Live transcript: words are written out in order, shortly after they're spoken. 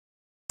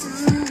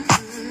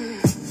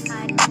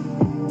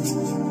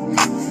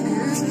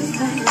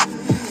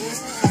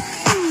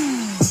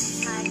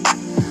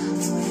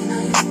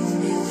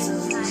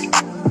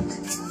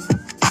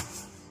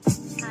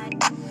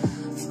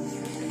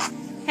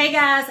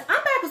guys, I'm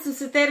back with some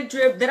synthetic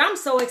drip that I'm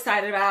so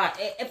excited about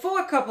for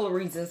a couple of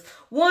reasons.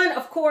 One,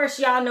 of course,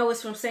 y'all know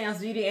it's from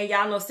Samsbeauty, and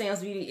y'all know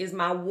Samsbeauty is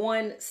my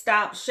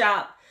one-stop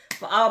shop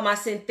for all my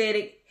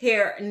synthetic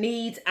hair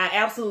needs. I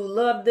absolutely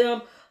love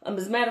them.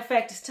 As a matter of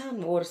fact, it's time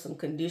to order some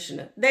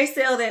conditioner. They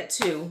sell that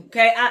too,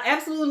 okay? I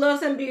absolutely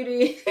love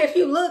Samsbeauty. If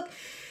you look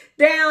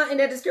down in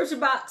the description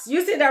box,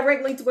 you'll see a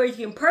direct link to where you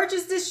can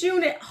purchase this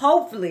unit.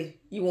 Hopefully,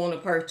 you want to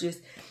purchase.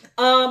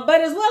 But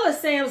as well as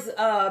Sam's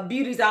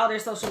Beauty's, all their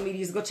social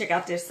medias, go check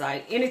out their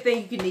site. Anything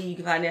you can need, you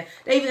can find there.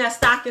 They even got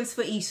stockings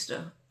for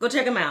Easter. Go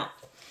check them out.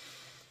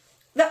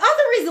 The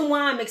other reason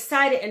why I'm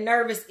excited and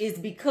nervous is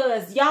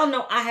because y'all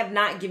know I have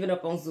not given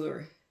up on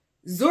Zury.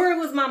 Zury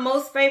was my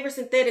most favorite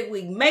synthetic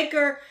wig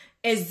maker.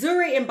 And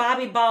Zury and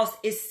Bobby Boss,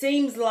 it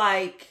seems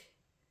like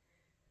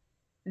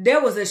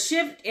there was a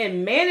shift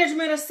in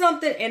management or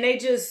something, and they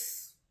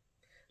just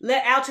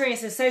let Outre and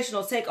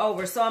Sensational take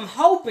over. So I'm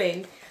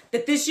hoping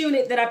that this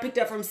unit that I picked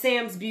up from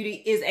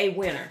Samsbeauty is a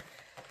winner.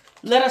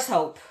 Let us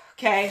hope,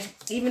 okay?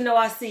 Even though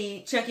I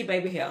see chunky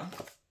baby hair,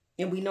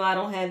 and we know I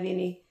don't have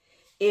any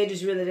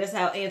edges really. That's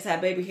how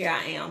anti-baby hair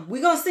I am.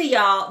 We're going to see,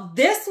 y'all.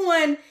 This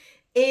one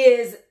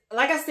is,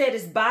 like I said,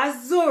 it's by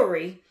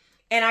Zury,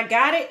 and I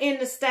got it in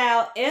the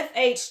style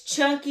FH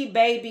Chunky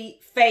Baby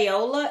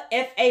Fayola,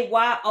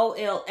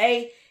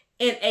 Fayola,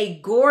 in a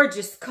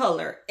gorgeous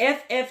color,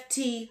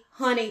 FFT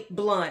Honey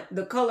Blonde.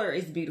 The color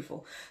is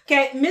beautiful.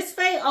 Okay, Miss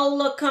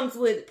Fayola comes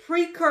with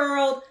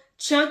pre-curled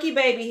chunky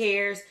baby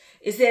hairs.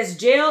 It says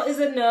gel is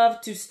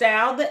enough to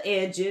style the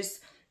edges.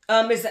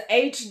 It's an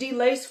HD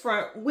lace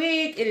front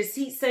wig. It is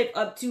heat safe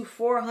up to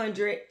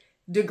 400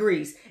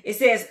 degrees. It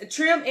says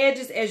trim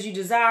edges as you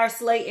desire,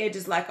 slay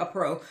edges like a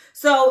pro.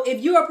 So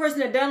if you're a person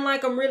that doesn't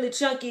like them really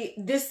chunky,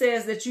 this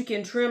says that you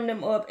can trim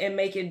them up and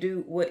make it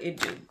do what it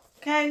do.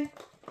 Okay.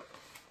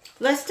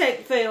 Let's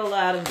take Fayola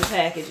out of the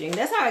packaging.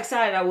 That's how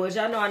excited I was.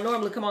 Y'all know I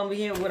normally come over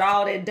here with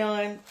all that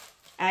done.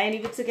 I ain't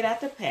even took it out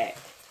the pack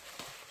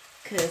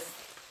because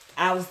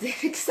I was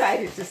that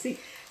excited to see.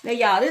 Now,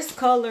 y'all, this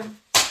color,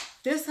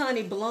 this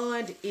honey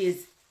blonde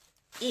is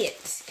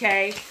it,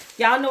 okay?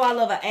 Y'all know I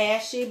love an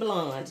ashy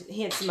blonde.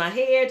 Hence my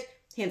head,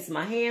 hence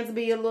my hands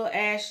be a little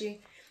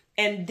ashy.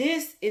 And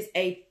this is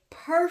a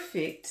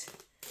perfect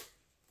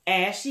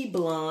ashy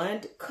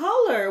blonde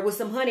color with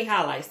some honey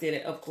highlights in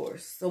it, of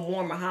course. Some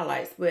warmer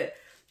highlights, but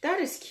that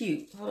is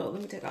cute. Hold on,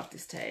 let me take off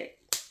this tag.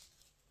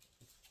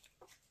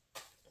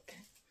 Okay.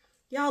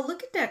 Y'all,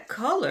 look at that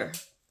color.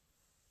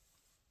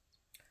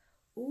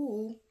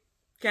 Ooh.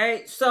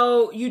 Okay,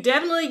 so you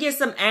definitely get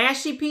some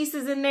ashy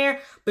pieces in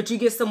there, but you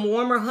get some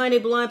warmer honey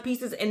blonde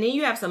pieces, and then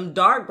you have some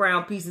dark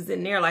brown pieces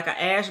in there, like an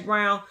ash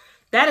brown.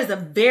 That is a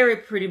very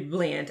pretty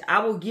blend. I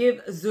will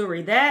give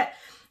Zury that.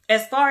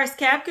 As far as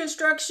cap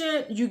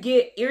construction, you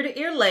get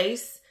ear-to-ear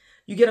lace,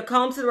 you get a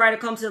comb to the right, a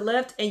comb to the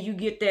left, and you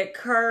get that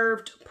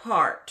curved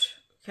part,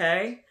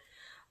 okay?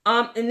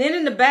 And then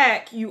in the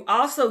back, you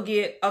also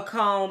get a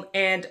comb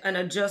and an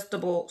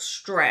adjustable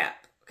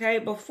strap, okay?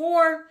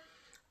 Before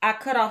I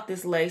cut off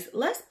this lace,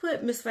 let's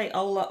put Miss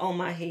Fayola on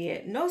my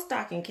head. No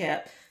stocking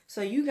cap,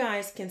 so you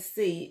guys can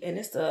see, and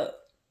it's a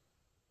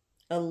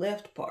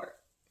left part.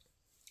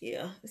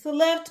 Yeah, it's a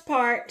left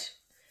part.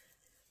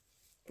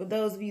 For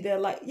those of you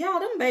that like, y'all,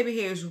 them baby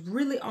hairs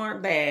really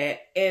aren't bad.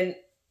 And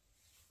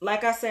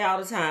like I say all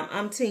the time,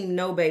 I'm team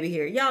no baby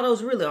hair. Y'all,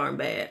 those really aren't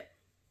bad.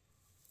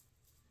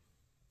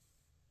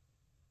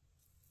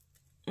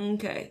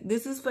 Okay,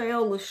 this is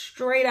Fayola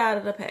straight out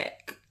of the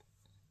pack.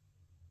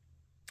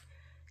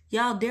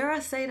 Y'all, dare I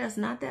say that's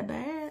not that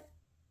bad?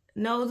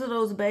 Those are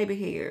those baby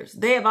hairs.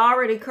 They have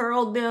already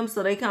curled them,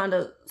 so they kind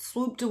of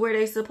swoop to where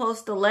they're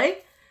supposed to lay.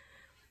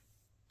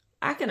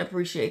 I can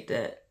appreciate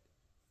that.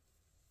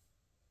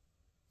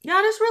 Y'all,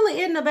 this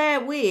really isn't a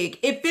bad wig.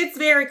 It fits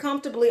very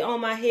comfortably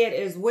on my head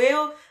as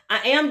well. I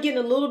am getting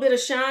a little bit of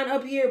shine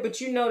up here,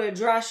 but you know that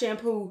dry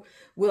shampoo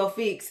will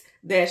fix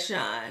that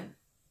shine.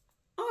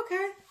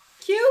 Okay,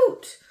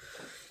 cute.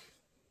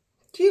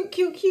 Cute,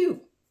 cute,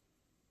 cute.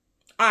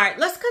 All right,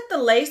 let's cut the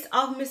lace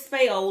off Miss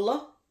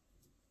Fayola.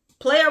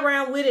 Play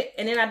around with it,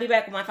 and then I'll be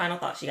back with my final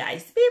thoughts, you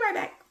guys. Be right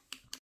back.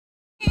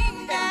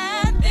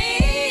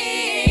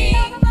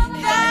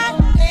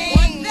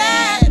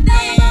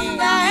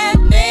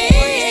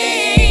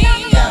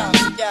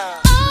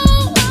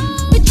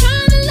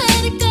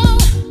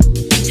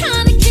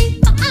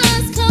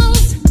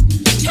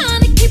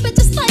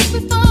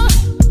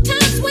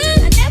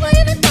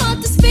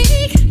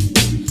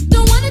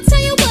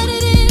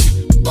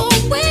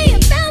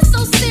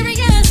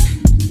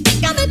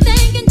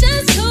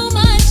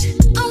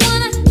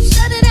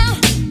 Shut it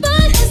out,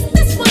 but it's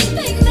this one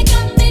thing that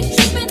got me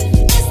tripping.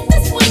 It's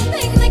this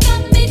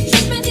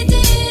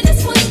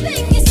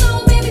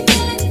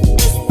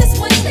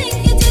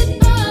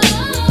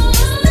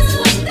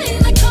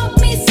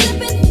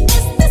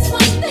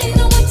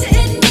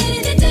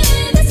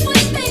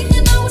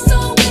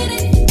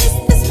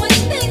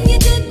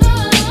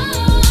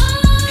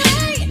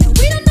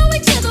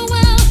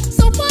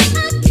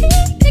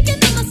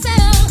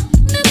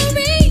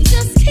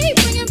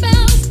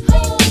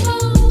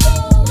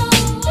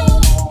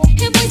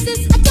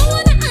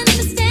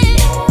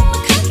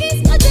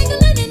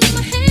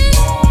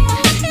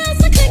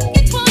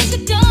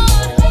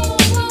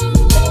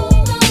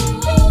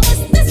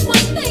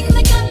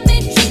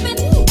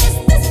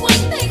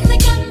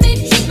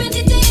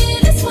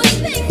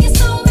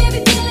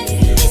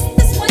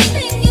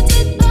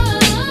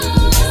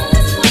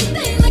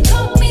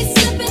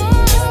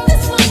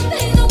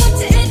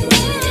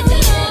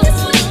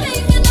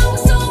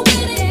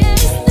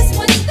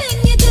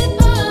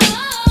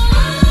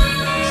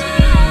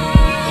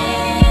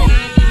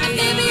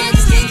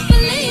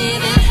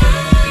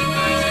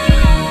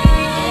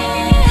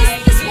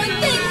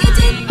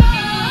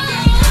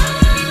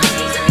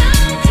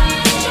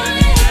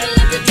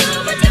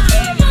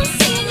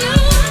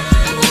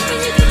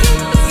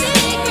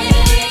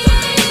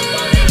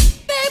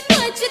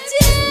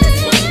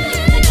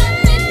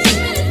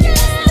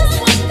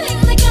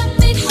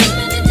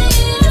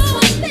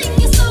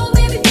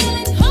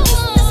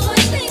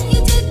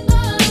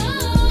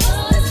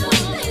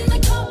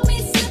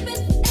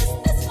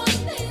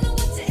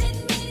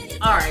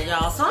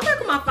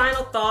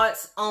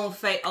thoughts on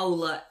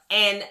Fayola.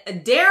 And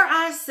dare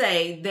I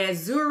say that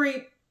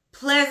Zury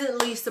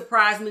pleasantly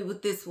surprised me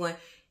with this one,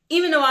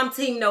 even though I'm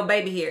team no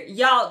baby hair.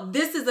 Y'all,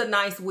 this is a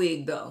nice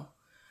wig though.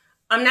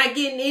 I'm not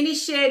getting any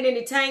shedding,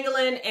 any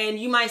tangling, and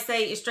you might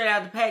say it's straight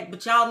out of the pack,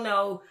 but y'all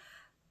know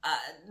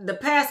the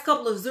past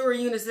couple of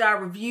Zury units that I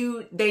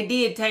reviewed, they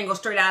did tangle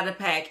straight out of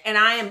the pack. And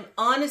I am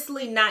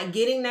honestly not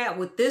getting that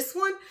with this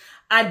one.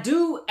 I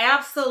do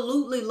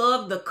absolutely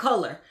love the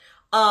color.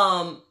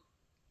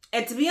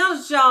 And to be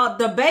honest with y'all,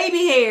 the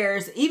baby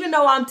hairs, even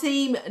though I'm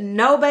team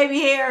no baby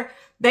hair,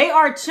 they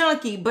are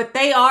chunky, but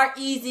they are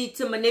easy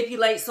to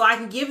manipulate. So I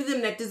can give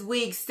them that this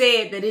wig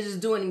said that it is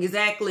doing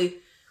exactly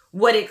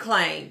what it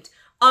claimed.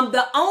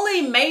 The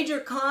only major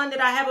con that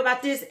I have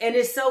about this, and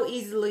it's so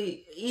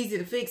easy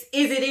to fix,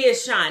 is it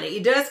is shiny.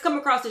 It does come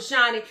across as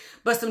shiny,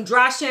 but some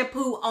dry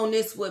shampoo on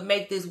this would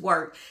make this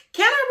work.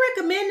 Can I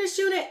recommend this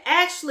unit?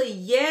 Actually,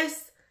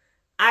 yes,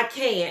 I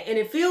can. And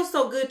it feels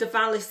so good to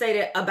finally say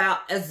that about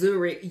a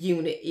Zury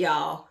unit,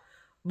 y'all.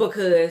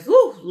 Because,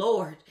 whoo,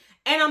 Lord.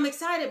 And I'm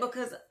excited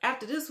because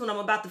after this one, I'm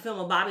about to film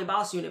a Bobby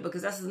Boss unit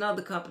because that's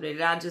another company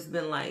that I've just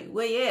been like,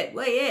 where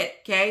you at,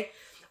 okay?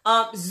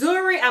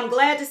 Zury, I'm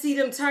glad to see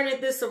them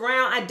turning this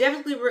around. I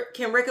definitely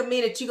can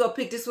recommend that you go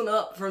pick this one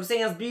up from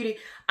Samsbeauty.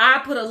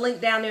 I put a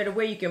link down there to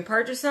where you can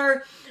purchase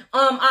her.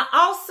 I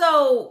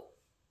also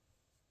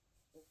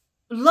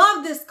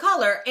love this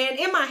color. And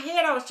in my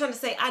head, I was trying to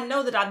say, I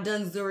know that I've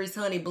done Zury's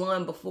Honey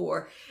Blonde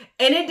before.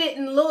 And it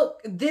didn't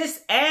look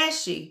this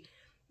ashy.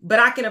 But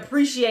I can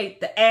appreciate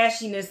the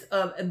ashiness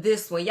of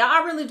this one. Y'all,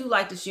 I really do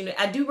like this unit.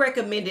 I do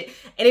recommend it.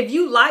 And if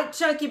you like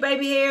chunky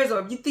baby hairs or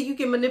if you think you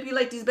can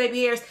manipulate these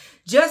baby hairs,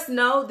 just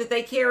know that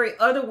they carry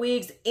other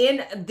wigs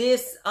in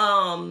this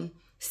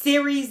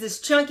series, this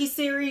chunky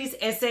series,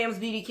 and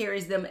Samsbeauty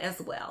carries them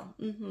as well.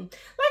 Like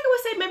I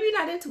would say, maybe you're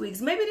not into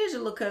wigs. Maybe it is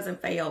your little cousin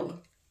Fayola.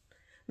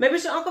 Maybe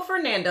it's your Uncle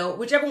Fernando,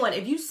 whichever one.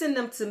 If you send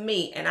them to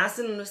me and I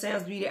send them to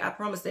Samsbeauty, I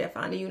promise they'll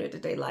find a unit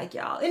that they like,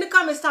 y'all. In the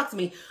comments, talk to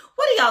me.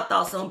 What are y'all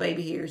thoughts on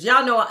baby hairs?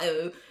 Y'all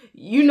know,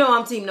 you know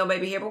I'm team no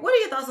baby hair, but what are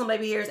your thoughts on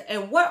baby hairs?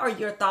 And what are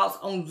your thoughts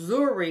on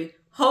Zury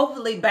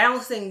hopefully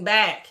bouncing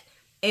back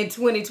in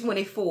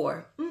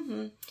 2024?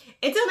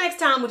 Until next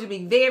time, which will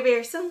be very,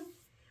 very soon.